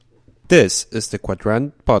This is the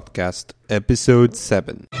Quadrant Podcast, Episode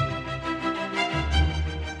 7.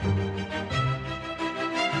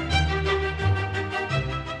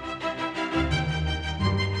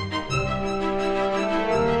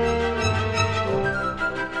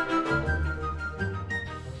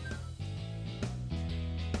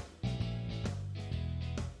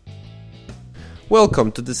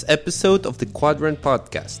 Welcome to this episode of the Quadrant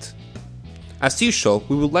Podcast. As usual,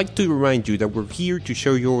 we would like to remind you that we're here to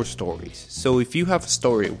share your stories, so if you have a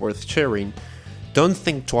story worth sharing, don't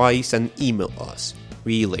think twice and email us.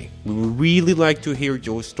 Really, we would really like to hear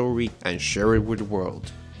your story and share it with the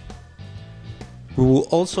world. We would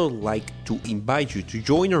also like to invite you to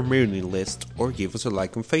join our mailing list or give us a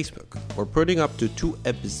like on Facebook. We're putting up to 2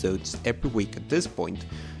 episodes every week at this point,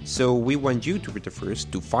 so we want you to be the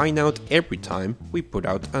first to find out every time we put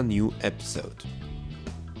out a new episode.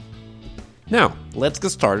 Now, let's get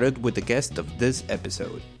started with the guest of this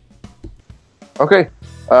episode. Okay.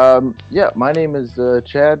 My name is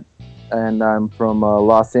Chad, and I'm from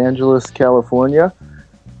Los Angeles, California.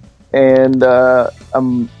 And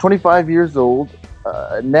I'm 25 years old.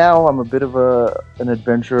 Now I'm a bit of an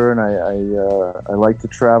adventurer, and I like to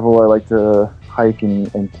travel. I like to hike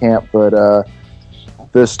and camp. But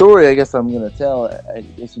the story I guess I'm going to tell, I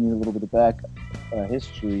guess you need a little bit of back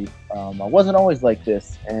history. I wasn't always like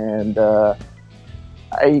this, and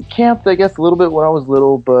I camped, I guess, a little bit when I was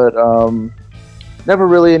little, but never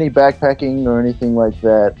really any backpacking or anything like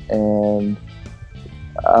that. And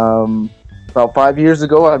about 5 years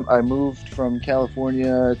ago, I moved from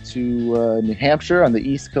California to New Hampshire on the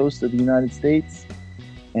east coast of the United States,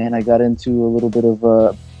 and I got into a little bit of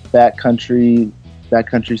backcountry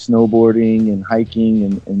snowboarding and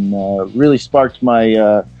hiking, and really sparked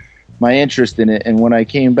my interest in it. And when I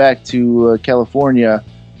came back to California,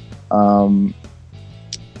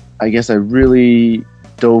 I guess I really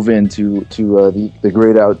dove into the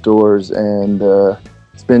great outdoors, and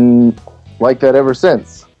it's been like that ever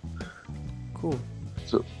since. Cool.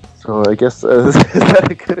 So I guess is that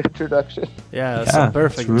a good introduction? Yeah, that's a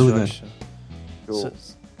perfect really introduction. Cool.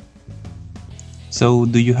 So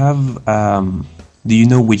do you have, do you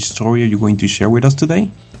know which story are you going to share with us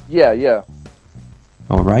today? Yeah.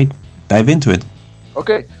 All right, dive into it.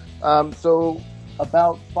 Okay. So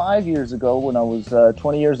about 5 years ago, when I was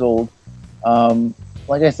 20 years old,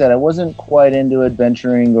 like I said, I wasn't quite into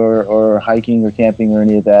adventuring or hiking or camping or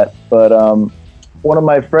any of that. But one of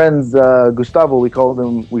my friends, Gustavo, we call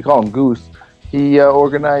him Goose. He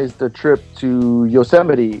organized a trip to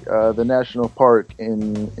Yosemite, the national park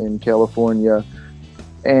in California,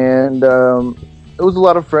 and it was a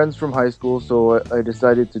lot of friends from high school. So I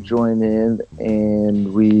decided to join in,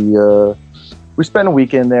 and we spent a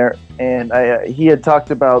weekend there. And he had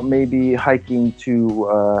talked about maybe hiking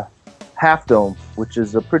to Half Dome, which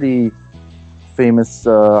is a pretty famous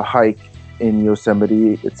hike in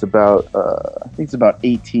Yosemite. It's about I think it's about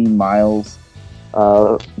 18 miles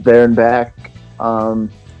there and back.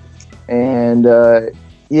 And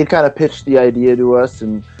he had kind of pitched the idea to us,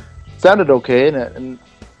 and it sounded okay. And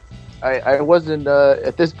I wasn't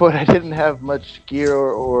at this point. I didn't have much gear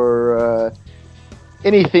or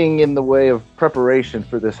anything in the way of preparation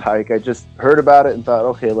for this hike. I just heard about it and thought,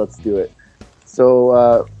 okay, let's do it.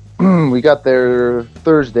 So we got there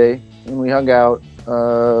Thursday, and we hung out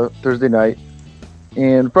Thursday night.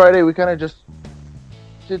 And Friday we kind of just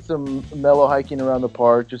did some mellow hiking around the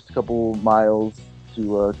park, just a couple miles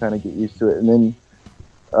to kind of get used to it. And then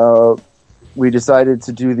we decided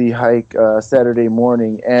to do the hike Saturday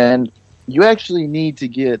morning. And you actually need to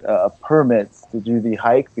get permits to do the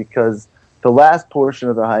hike, because the last portion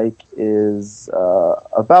of the hike is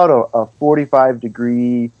about a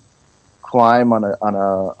 45-degree climb on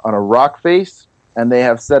a rock face, and they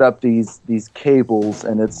have set up these cables,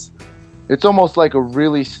 and it's almost like a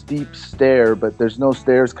really steep stair, but there's no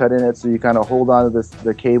stairs cut in it, so you kind of hold on to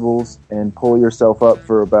the cables and pull yourself up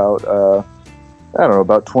for about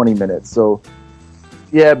about 20 minutes. So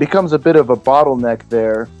yeah, it becomes a bit of a bottleneck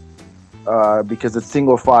there. Because it's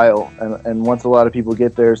single file, and once a lot of people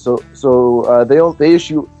get there, so they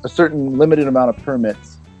issue a certain limited amount of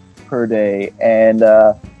permits per day, and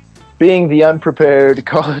being the unprepared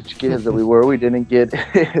college kids that we were, we didn't get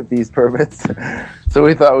these permits, so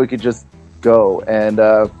we thought we could just go, and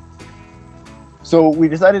so we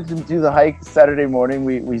decided to do the hike Saturday morning.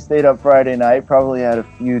 We stayed up Friday night, probably had a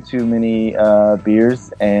few too many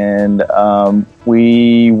beers, and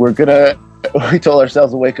we told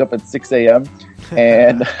ourselves to wake up at 6 a.m.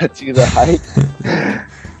 and do the hike.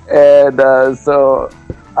 And so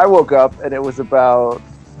I woke up, and it was about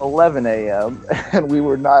 11 a.m. and we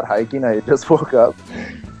were not hiking. I just woke up.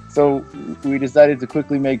 So we decided to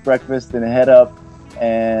quickly make breakfast and head up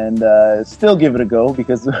and still give it a go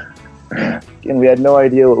because, again, we had no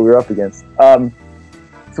idea what we were up against.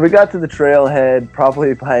 So we got to the trailhead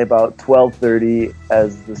probably by about 12:30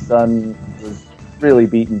 as the sun was really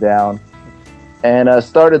beaten down, and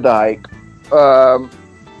started the hike.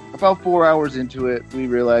 About 4 hours into it, we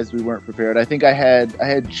realized we weren't prepared. I think I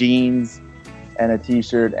had jeans and a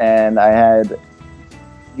t-shirt, and I had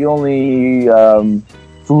the only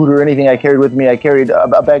food or anything I carried with me. I carried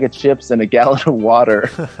a bag of chips and a gallon of water.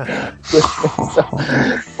 So,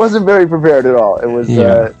 wasn't very prepared at all. It was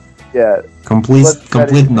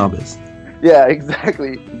complete novice. Yeah,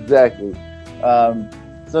 exactly.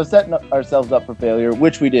 So setting ourselves up for failure,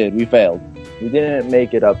 which we did. We failed. We didn't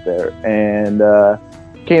make it up there, and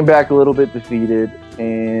came back a little bit defeated.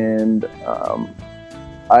 And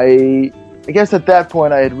I guess at that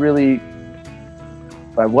point I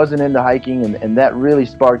wasn't into hiking, and that really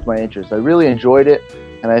sparked my interest. I really enjoyed it,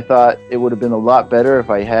 and I thought it would have been a lot better if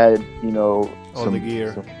I had, the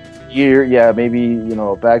gear. Yeah, maybe,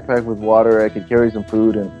 a backpack with water. I could carry some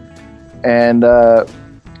food, and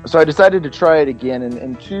so I decided to try it again. And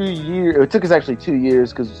in 2 years, it took us actually 2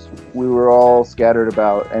 years because we were all scattered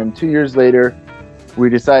about. And 2 years later, we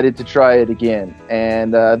decided to try it again.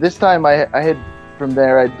 And this time, I had from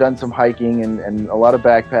there, I'd done some hiking and a lot of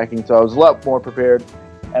backpacking, so I was a lot more prepared.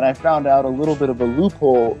 And I found out a little bit of a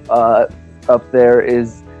loophole up there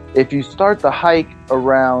is if you start the hike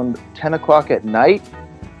around 10 o'clock at night,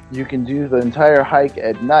 you can do the entire hike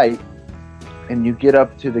at night, and you get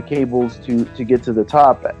up to the cables to get to the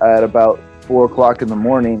top at about 4 o'clock in the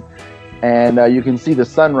morning, and you can see the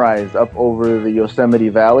sunrise up over the Yosemite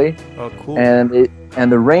Valley. Oh, cool! And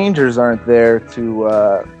the rangers aren't there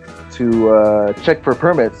to check for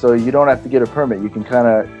permits, so you don't have to get a permit. You can kind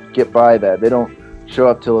of get by that. They don't show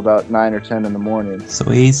up till about 9 or 10 in the morning. So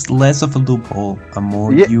it's less of a loophole and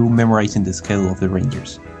more you memorizing the schedule of the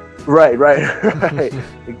rangers. Right,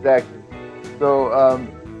 exactly. So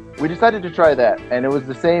we decided to try that, and it was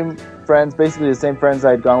the same friends, basically the same friends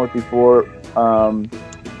I had gone with before.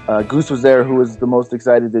 Goose was there, who was the most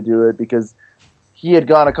excited to do it because he had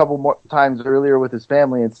gone a couple more times earlier with his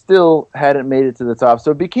family and still hadn't made it to the top.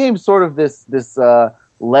 So it became sort of this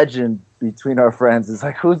legend between our friends. It's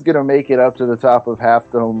like, who's going to make it up to the top of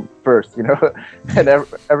Half Dome first, And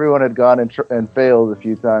everyone had gone and failed a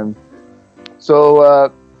few times.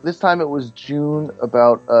 So this time it was June,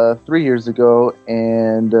 about 3 years ago,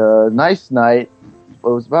 and nice night. It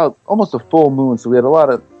was about almost a full moon, so we had a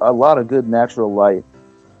lot of good natural light.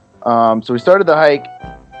 So we started the hike,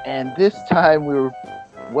 and this time we were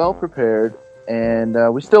well prepared, and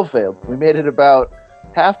we still failed. We made it about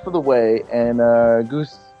half of the way, and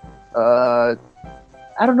Goose, I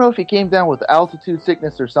don't know if he came down with altitude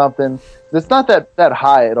sickness or something. It's not that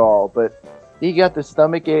high at all, but he got the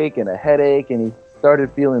stomach ache and a headache, and he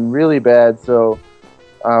started feeling really bad, so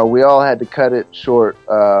we all had to cut it short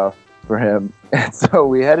for him. And so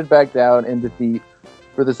we headed back down in defeat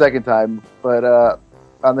for the second time. But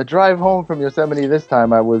on the drive home from Yosemite this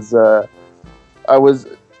time, I was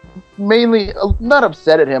mainly not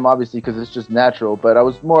upset at him, obviously, because it's just natural, but I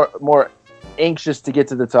was more anxious to get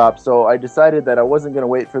to the top. So I decided that I wasn't going to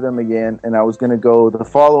wait for them again, and I was going to go the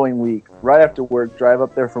following week, right after work, drive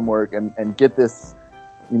up there from work, and get this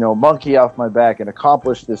monkey off my back and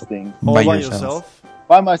accomplish this thing. All by yourself?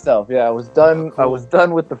 By myself, yeah. I was done. Oh, cool. I was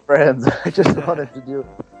done with the friends. I just wanted to do it.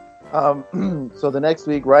 So the next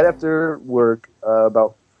week, right after work,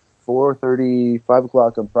 about 4:30, 5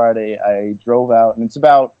 o'clock on Friday, I drove out, and it's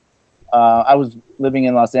about. I was living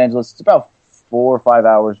in Los Angeles. It's about 4 or 5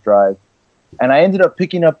 hours drive, and I ended up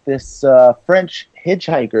picking up this French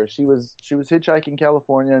hitchhiker. She was hitchhiking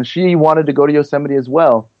California, and she wanted to go to Yosemite as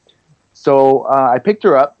well. So I picked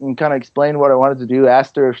her up and kind of explained what I wanted to do,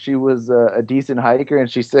 asked her if she was a decent hiker,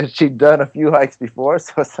 and she said she'd done a few hikes before.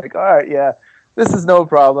 So it's like, all right, yeah, this is no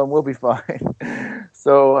problem. We'll be fine.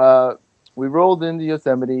 So we rolled into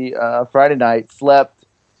Yosemite Friday night, slept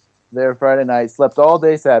there Friday night, slept all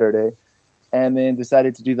day Saturday, and then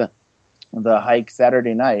decided to do the hike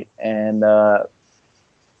Saturday night, and got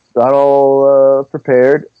all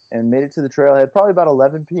prepared and made it to the trailhead probably about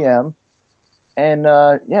 11 p.m., and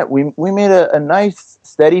we made a nice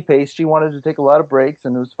steady pace. She wanted to take a lot of breaks,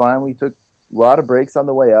 and it was fine. We took a lot of breaks on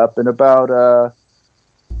the way up, and about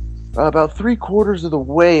 3/4 of the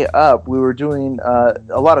way up, we were doing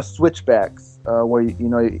a lot of switchbacks, where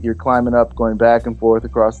you're climbing up, going back and forth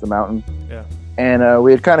across the mountain. Yeah. And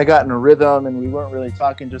we had kind of gotten a rhythm, and we weren't really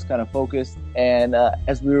talking, just kind of focused. And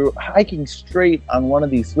as we were hiking straight on one of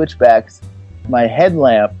these switchbacks, my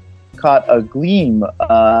headlamp caught a gleam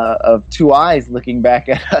of two eyes looking back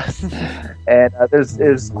at us, and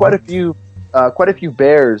there's quite a few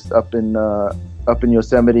bears up in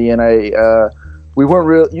Yosemite, and we weren't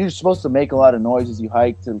real. You're supposed to make a lot of noise as you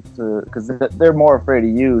hike because they're more afraid of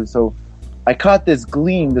you. So I caught this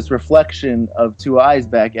gleam, this reflection of two eyes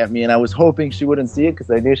back at me, and I was hoping she wouldn't see it because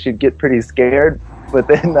I knew she'd get pretty scared. But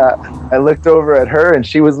then I looked over at her, and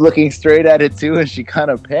she was looking straight at it too, and she kind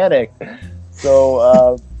of panicked.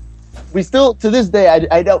 So we still, to this day,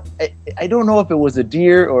 I don't know if it was a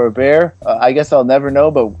deer or a bear. I guess I'll never know.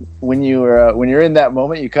 But when you're in that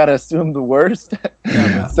moment, you kind of assume the worst.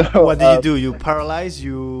 Yeah, so what did you do? You paralyzed?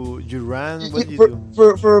 You ran? What did you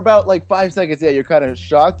do? For about like 5 seconds, yeah, you're kind of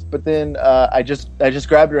shocked. But then I just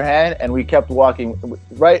grabbed her hand, and we kept walking.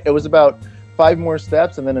 Right, it was about 5 more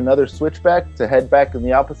steps, and then another switchback to head back in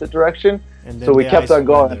the opposite direction. So we kept on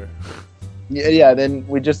going. Yeah, then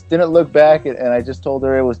we just didn't look back, and I just told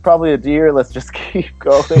her it was probably a deer. Let's just keep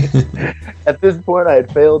going. At this point, I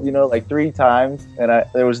had failed, like 3 times, and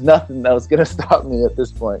there was nothing that was going to stop me at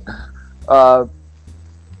this point. So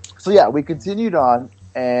yeah, we continued on,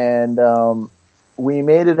 and we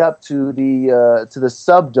made it up to the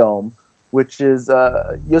Subdome, which is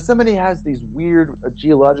Yosemite has these weird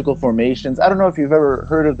geological formations. I don't know if you've ever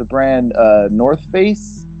heard of the brand North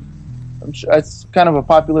Face. I'm sure it's kind of a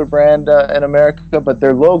popular brand in America, but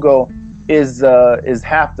their logo is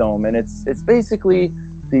Half Dome, and it's basically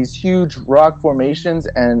these huge rock formations,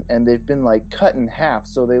 and they've been like cut in half,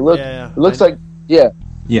 so they look it looks like I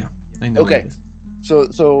know. Okay, so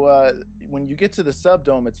when you get to the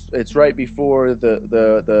Subdome, it's right before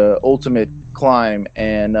the ultimate climb,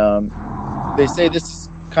 and they say this is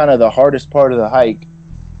kind of the hardest part of the hike,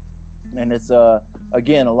 and it's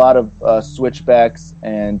again a lot of switchbacks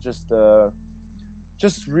and just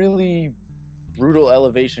really brutal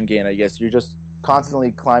elevation gain. I guess you're just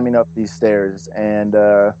constantly climbing up these stairs, and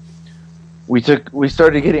we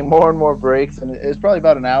started getting more and more breaks, and it was probably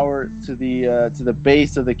about an hour to the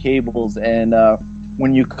base of the cables, and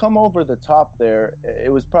when you come over the top there,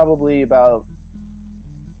 it was probably about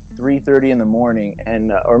 3:30 in the morning,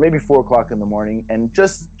 and or maybe 4 o'clock in the morning, and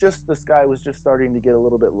just the sky was just starting to get a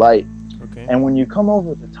little bit light. Okay. And when you come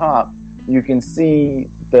over the top, you can see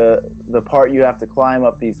the part you have to climb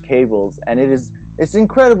up these cables, and it's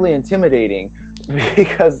incredibly intimidating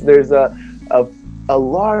because there's a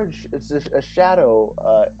large a shadow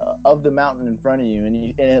of the mountain in front of you, and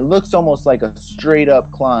it looks almost like a straight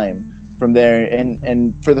up climb from there.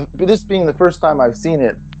 And for this being the first time I've seen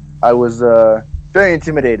it, I was very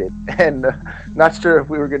intimidated and not sure if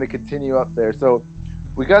we were going to continue up there. So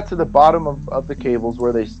we got to the bottom of the cables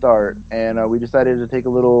where they start, and we decided to take a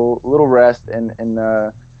little rest and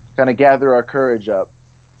kind of gather our courage up.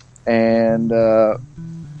 And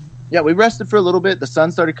we rested for a little bit. The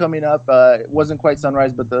sun started coming up. It wasn't quite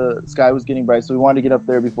sunrise, but the sky was getting bright, so we wanted to get up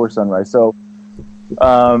there before sunrise. So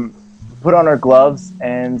put on our gloves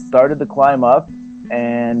and started to climb up.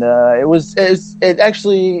 And it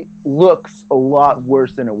actually looks a lot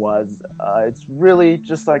worse than it was. It's really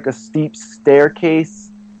just like a steep staircase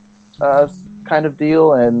kind of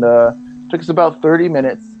deal, and it took us about 30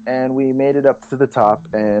 minutes, and we made it up to the top,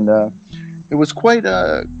 and it was quite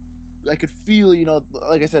I could feel,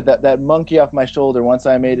 like I said, that monkey off my shoulder once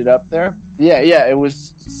I made it up there. Yeah, it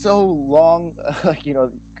was so long,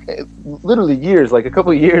 literally years, like a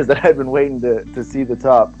couple of years that I'd been waiting to see the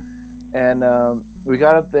top. And we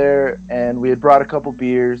got up there, and we had brought a couple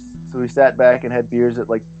beers, so we sat back and had beers at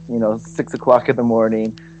 6 o'clock in the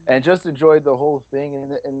morning, and just enjoyed the whole thing.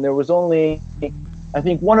 And there was only, I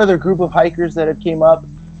think, one other group of hikers that had came up,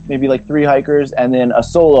 maybe like 3 hikers, and then a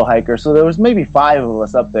solo hiker. So there was maybe 5 of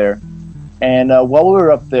us up there. And while we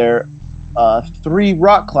were up there, 3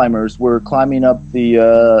 rock climbers were climbing up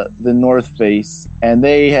the North Face, and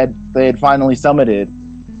they had finally summited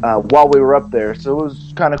while we were up there. So it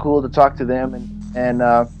was kind of cool to talk to them. And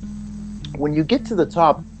when you get to the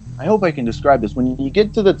top, I hope I can describe this. When you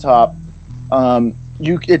get to the top,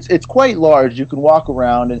 it's quite large. You can walk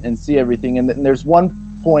around and see everything. And there's one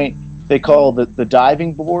point they call the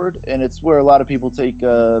diving board, and it's where a lot of people take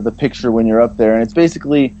the picture when you're up there. And it's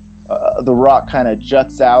basically the rock kind of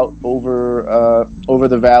juts out over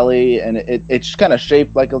the valley, and it's kind of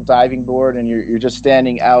shaped like a diving board, and you're just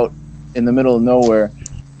standing out in the middle of nowhere.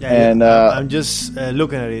 Yeah, and I'm just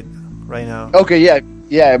looking at it right now. Okay,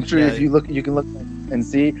 yeah. I'm sure if you look, you can look and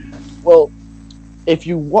see. Well, if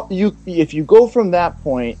you go from that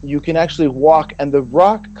point, you can actually walk, and the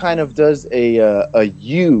rock kind of does a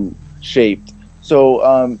U shaped.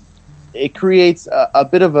 So it creates a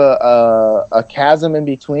bit of a chasm in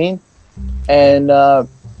between, and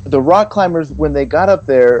the rock climbers, when they got up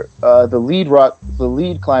there, the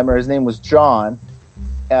lead climber, his name was John.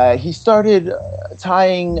 He started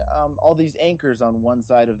tying all these anchors on one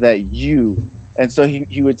side of that U. And so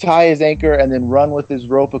he would tie his anchor and then run with his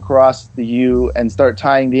rope across the U and start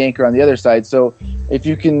tying the anchor on the other side. So if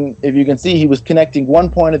you can see, he was connecting one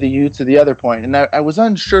point of the U to the other point. And I was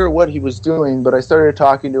unsure what he was doing, but I started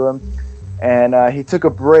talking to him, and he took a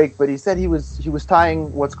break. But he said he was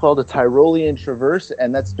tying what's called a Tyrolean traverse,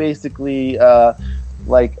 and that's basically what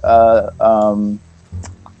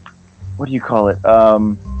do you call it?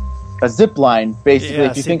 A zip line, basically.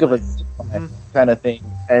 Yeah, if you think of a line. zip line kind of thing.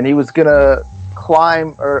 And he was gonna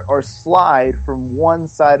climb or slide from one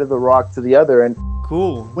side of the rock to the other. And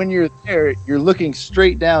Cool. when you're there, you're looking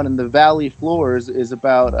straight down, and the valley floor is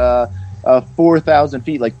about 4,000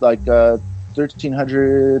 feet, like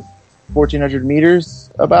 1,300, 1,400 meters,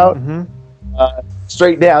 about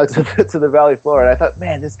straight down to the valley floor. And I thought,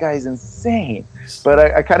 man, this guy's insane. But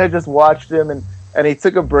I kind of just watched him, and he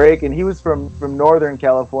took a break, and he was from Northern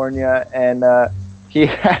California, and he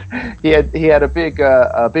had a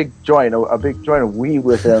big joint of weed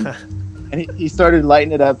with him. And he started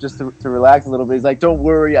lighting it up just to relax a little bit. He's like, "Don't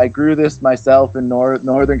worry, I grew this myself in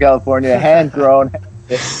Northern California, hand grown.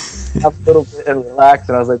 Have a little bit and relax."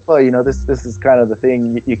 And I was like, "Well, this is kind of the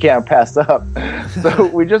thing you can't pass up." So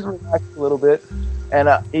we just relaxed a little bit, and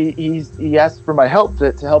he asked for my help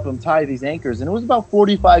to help him tie these anchors. And it was about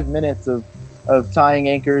 45 minutes of tying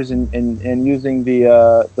anchors and using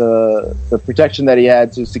the protection that he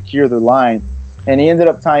had to secure the line. And he ended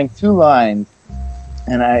up tying 2 lines.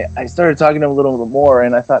 And I started talking to him a little bit more,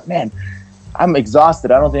 and I thought, man, I'm exhausted.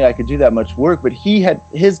 I don't think I could do that much work. But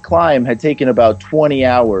his climb had taken about 20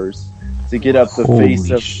 hours to get up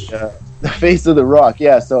the face of the rock.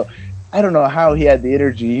 Yeah, so I don't know how he had the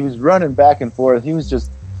energy. He was running back and forth. He was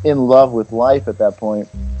just in love with life at that point.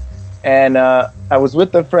 And I was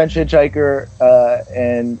with the French hitchhiker,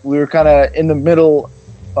 and we were kind of in the middle,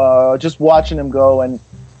 just watching him go.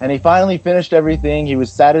 And he finally finished everything. He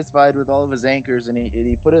was satisfied with all of his anchors, and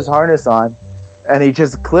he put his harness on, and he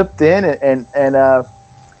just clipped in, and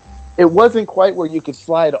it wasn't quite where you could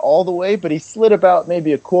slide all the way, but he slid about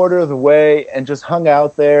maybe a quarter of the way and just hung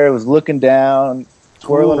out there. He was looking down,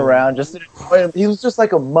 twirling around. He was just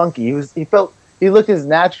like a monkey. He looked as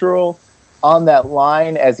natural on that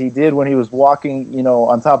line as he did when he was walking,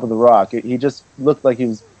 on top of the rock. He just looked like he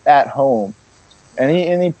was at home.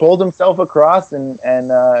 And he pulled himself across, and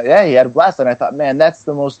he had a blast. And I thought, man, that's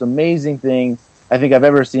the most amazing thing I think I've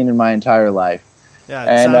ever seen in my entire life. Yeah,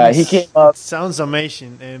 and he came up. Sounds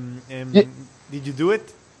amazing. Yeah. Did you do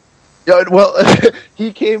it? Yeah, well,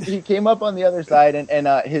 he came up on the other side, and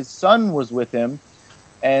his son was with him.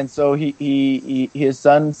 And so his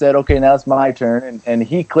son said, "Okay, now it's my turn," and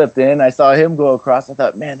he clipped in. I saw him go across. I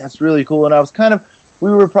thought, man, that's really cool. And I was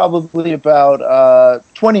we were probably about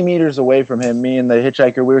 20 meters away from him, me and the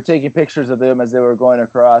hitchhiker. We were taking pictures of them as they were going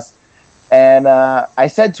across. And I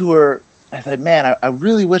said to her, I said, man, I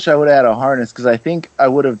really wish I would have had a harness, because I think I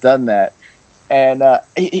would have done that. And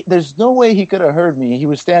there's no way he could have heard me. He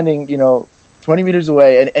was standing, 20 meters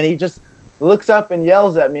away, and he just looks up and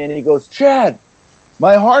yells at me, and he goes, "Chad,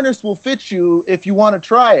 my harness will fit you if you want to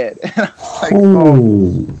try it." And I was like,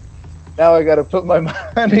 oh, now I got to put my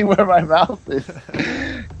money where my mouth is.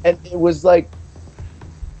 And it was like,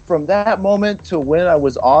 from that moment to when I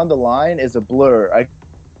was on the line is a blur. I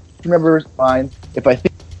remember mine, if I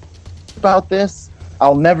think about this,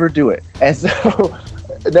 I'll never do it. And so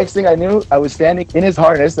the next thing I knew, I was standing in his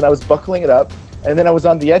harness, and I was buckling it up. And then I was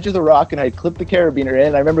on the edge of the rock, and I clipped the carabiner in.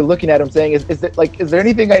 And I remember looking at him saying, is there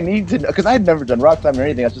anything I need to know? Because I had never done rock climbing or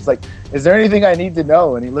anything. I was just like, is there anything I need to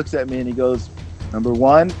know? And he looks at me and he goes, "Number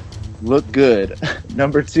 1, look good.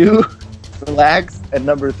 Number 2, relax. And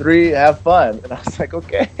number 3, have fun." And I was like,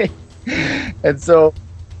 okay. And so,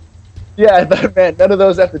 yeah, I thought, man, none of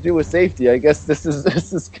those have to do with safety. I guess this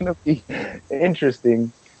is going to be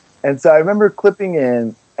interesting. And so I remember clipping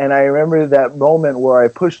in. And I remember that moment where I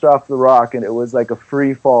pushed off the rock, and it was like a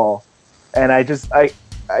free fall. And I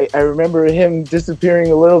remember him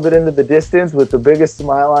disappearing a little bit into the distance with the biggest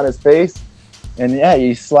smile on his face. And yeah,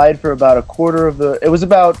 you slide for about a quarter of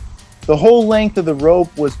the whole length of the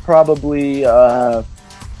rope was probably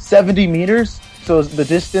 70 meters. So the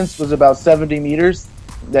distance was about 70 meters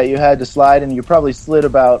that you had to slide, and you probably slid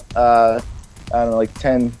about, I don't know, like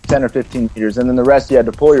 10 or 15 meters. And then the rest you had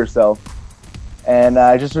to pull yourself. And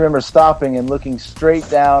I just remember stopping and looking straight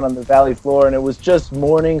down on the valley floor, and it was just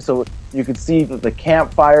morning, so you could see that the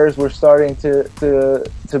campfires were starting to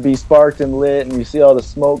be sparked and lit, and you see all the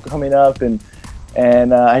smoke coming up, and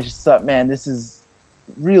I just thought, man, this is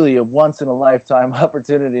really a once in a lifetime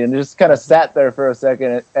opportunity, and just kind of sat there for a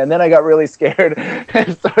second, and then I got really scared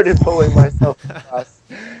and started pulling myself across.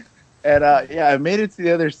 And I made it to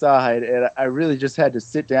the other side, and I really just had to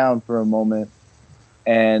sit down for a moment,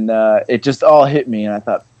 and it just all hit me, and I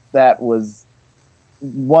thought that was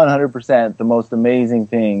 100% the most amazing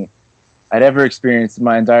thing I'd ever experienced in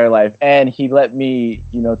my entire life. And he let me,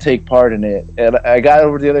 take part in it. And I got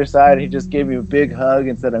over to the other side, and he just gave me a big hug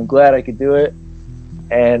and said, "I'm glad I could do it."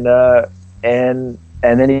 And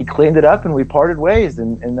then he cleaned it up, and we parted ways,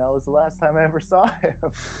 and that was the last time I ever saw him.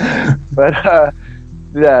 But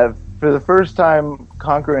yeah, for the first time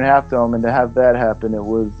conquering Half Dome, and to have that happen, it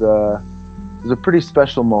was a pretty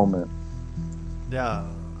special moment. Yeah,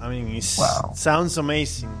 I mean, it sounds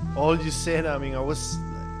amazing. All you said, I mean, I was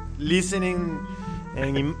listening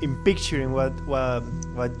and in picturing what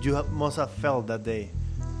you must have felt that day.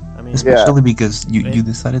 I mean, especially because you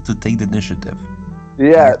decided to take the initiative.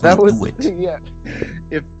 Yeah, that was yeah.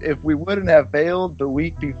 If we wouldn't have failed the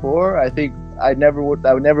week before, I think I never would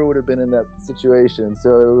have been in that situation.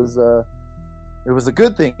 So it was a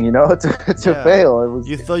good thing, to fail. It was.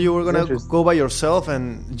 You thought you were gonna go by yourself,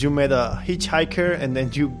 and you met a hitchhiker, and then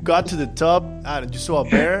you got to the top. You saw a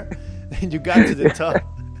bear, and you got to the top,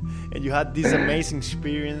 and you had this amazing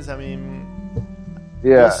experience. I mean,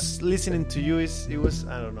 just listening to you it was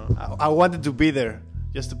I don't know. I wanted to be there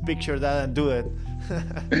just to picture that and do it.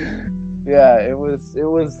 Yeah, it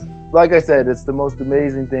was like I said, it's the most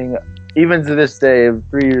amazing thing. Even to this day,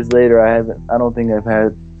 3 years later, I don't think I've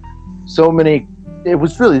had so many. It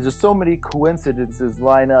was really just so many coincidences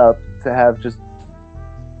line up to have just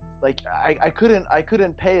like I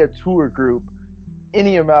couldn't pay a tour group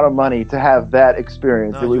any amount of money to have that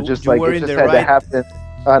experience. No, it was just like it just had to happen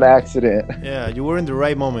on accident. Yeah, you were in the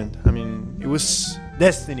right moment. I mean, it was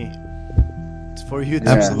destiny for you to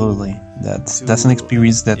absolutely. That's an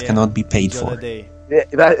experience that cannot be paid for. Yeah,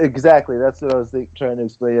 exactly. That's what I was trying to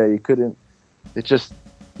explain. Yeah, you couldn't. It just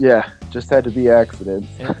had to be accidents.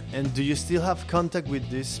 And do you still have contact with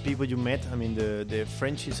these people you met? I mean, the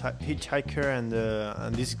French hitchhiker and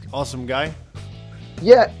this awesome guy.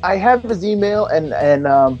 Yeah, I have his email, and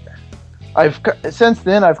since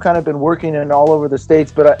then I've kind of been working in all over the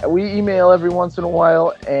States, but we email every once in a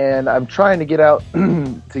while, and I'm trying to get out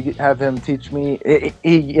to have him teach me.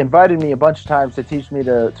 He invited me a bunch of times to teach me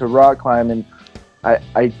to rock climb, and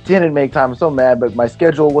I didn't make time. I'm so mad, but my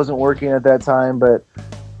schedule wasn't working at that time. But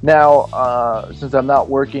now, since I'm not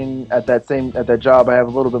working at that job, I have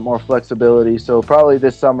a little bit more flexibility. So probably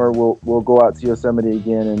this summer we'll go out to Yosemite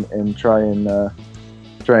again and try and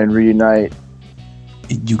reunite.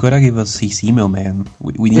 You gotta give us his email, man.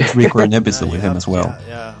 We need to record an episode with him as well.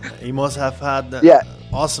 Yeah, he must have had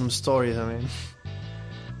awesome stories. I mean,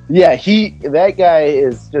 that guy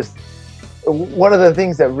is just one of the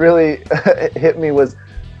things that really hit me was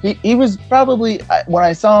he was probably, when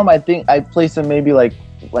I saw him, I think I placed him maybe like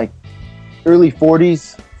early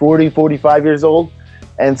 40s, 45 years old.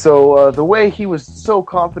 And so the way he was so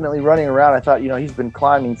confidently running around, I thought, he's been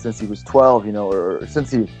climbing since he was 12, or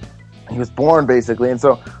since he was born, basically. And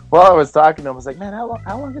so while I was talking to him, I was like, man, how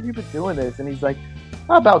long have you been doing this? And he's like,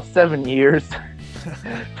 about 7 years.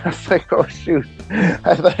 I was like, oh, shoot.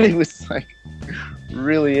 I thought he was like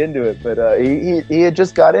really into it. But he had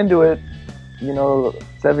just got into it,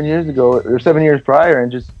 7 years ago or 7 years prior,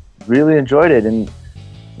 and just really enjoyed it and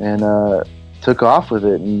took off with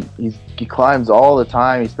it. And he climbs all the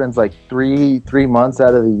time. He spends like three months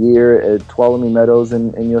out of the year at Tuolumne Meadows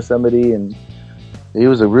in Yosemite, and he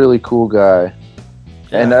was a really cool guy.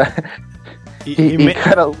 And he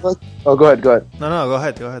kind of looked. Oh, go ahead. No, go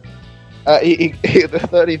ahead. The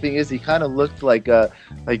funny thing is, he kind of looked like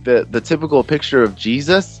the typical picture of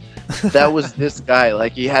Jesus. That was this guy.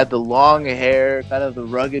 Like, he had the long hair, kind of the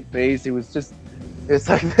rugged face. He was just. It's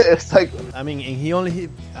like. I mean, and he only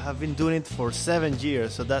have been doing it for 7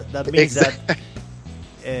 years, so that means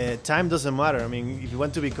that. Time doesn't matter. I mean, if you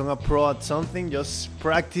want to become a pro at something, just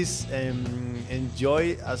practice and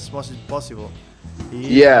enjoy as much as possible. I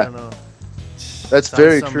don't know. That's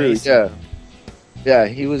very true. Yeah,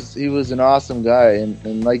 he was an awesome guy,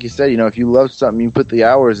 and like you said, if you love something, you put the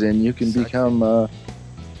hours in, you can become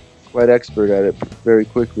quite expert at it very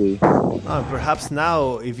quickly. Perhaps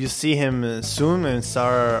now, if you see him soon and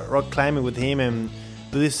start rock climbing with him and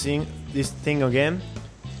do this thing again.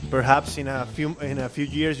 Perhaps in a few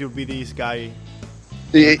years you'll be this guy.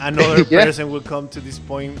 Another person will come to this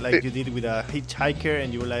point like you did with a hitchhiker,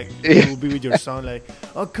 and you will be with your son like,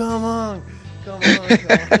 oh, come on.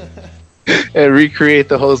 And recreate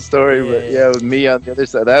the whole story, but with me on the other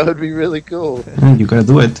side, that would be really cool. You gotta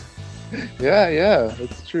do it. Yeah,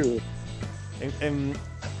 that's true. And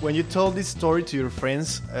when you told this story to your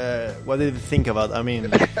friends, what did they think about? I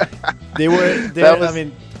mean, they were there. I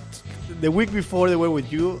mean, the week before they were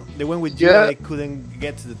with you. They went with you. Yeah. And they couldn't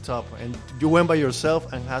get to the top, and you went by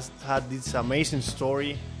yourself and had this amazing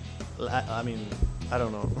story. I mean, I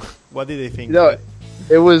don't know. What did they think? No,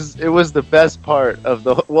 it was the best part of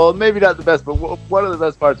the. Well, maybe not the best, but one of the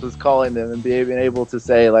best parts was calling them and being able to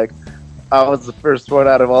say like, I was the first one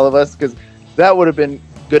out of all of us, because that would have been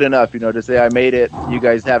good enough, to say I made it, you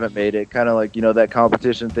guys haven't made it, kind of like that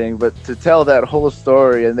competition thing. But to tell that whole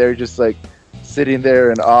story, and they're just like sitting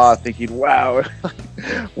there in awe, thinking, "Wow,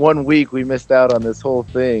 1 week we missed out on this whole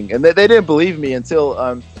thing," and they didn't believe me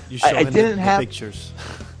until You showed I them didn't the have pictures.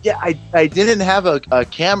 Yeah, I didn't have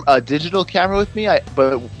a digital camera with me.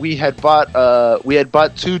 But we had bought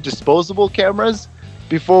 2 disposable cameras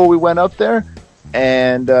before we went up there,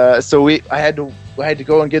 and so I had to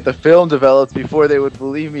go and get the film developed before they would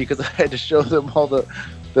believe me, because I had to show them all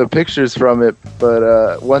the pictures from it. But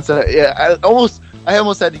I almost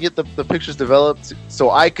had to get the pictures developed so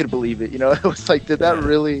I could believe it. It was like, did that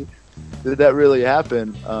really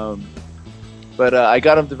happen? But I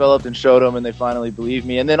got them developed and showed them, and they finally believed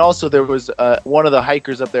me. And then also there was one of the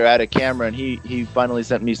hikers up there had a camera, and he finally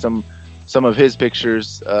sent me some of his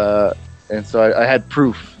pictures, and so I had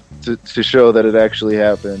proof to show that it actually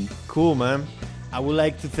happened. Cool, man. I would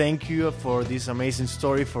like to thank you for this amazing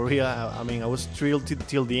story. For real, I mean, I was thrilled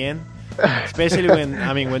till the end, especially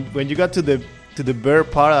when you got to the bear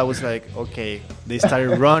part. I was like, okay, they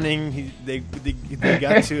started running. They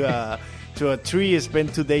got to a tree,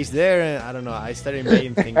 spent 2 days there, and I don't know. I started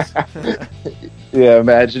making things. Yeah,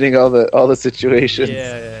 imagining all the situations.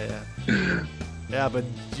 Yeah. But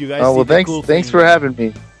you guys. Oh well, did the cool thanks thing. for having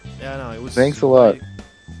me. Yeah, no, it was. Thanks a lot.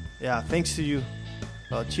 Yeah, thanks to you.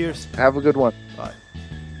 Cheers. Have a good one. Bye.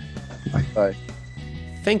 Bye.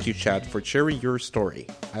 Thank you, Chad, for sharing your story.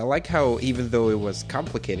 I like how even though it was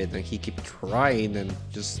complicated and he kept trying and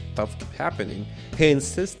just stuff kept happening, he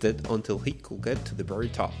insisted until he could get to the very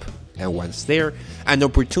top. And once there, an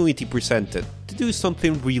opportunity presented to do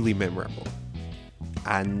something really memorable.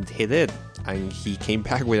 And he did. And he came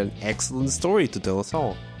back with an excellent story to tell us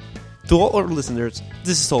all. To all our listeners,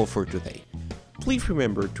 this is all for today. Please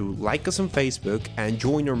remember to like us on Facebook and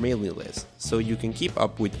join our mailing list so you can keep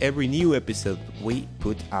up with every new episode we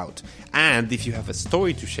put out. And if you have a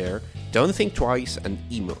story to share, don't think twice and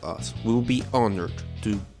email us. We will be honored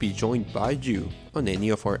to be joined by you on any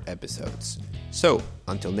of our episodes. So,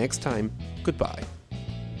 until next time, goodbye.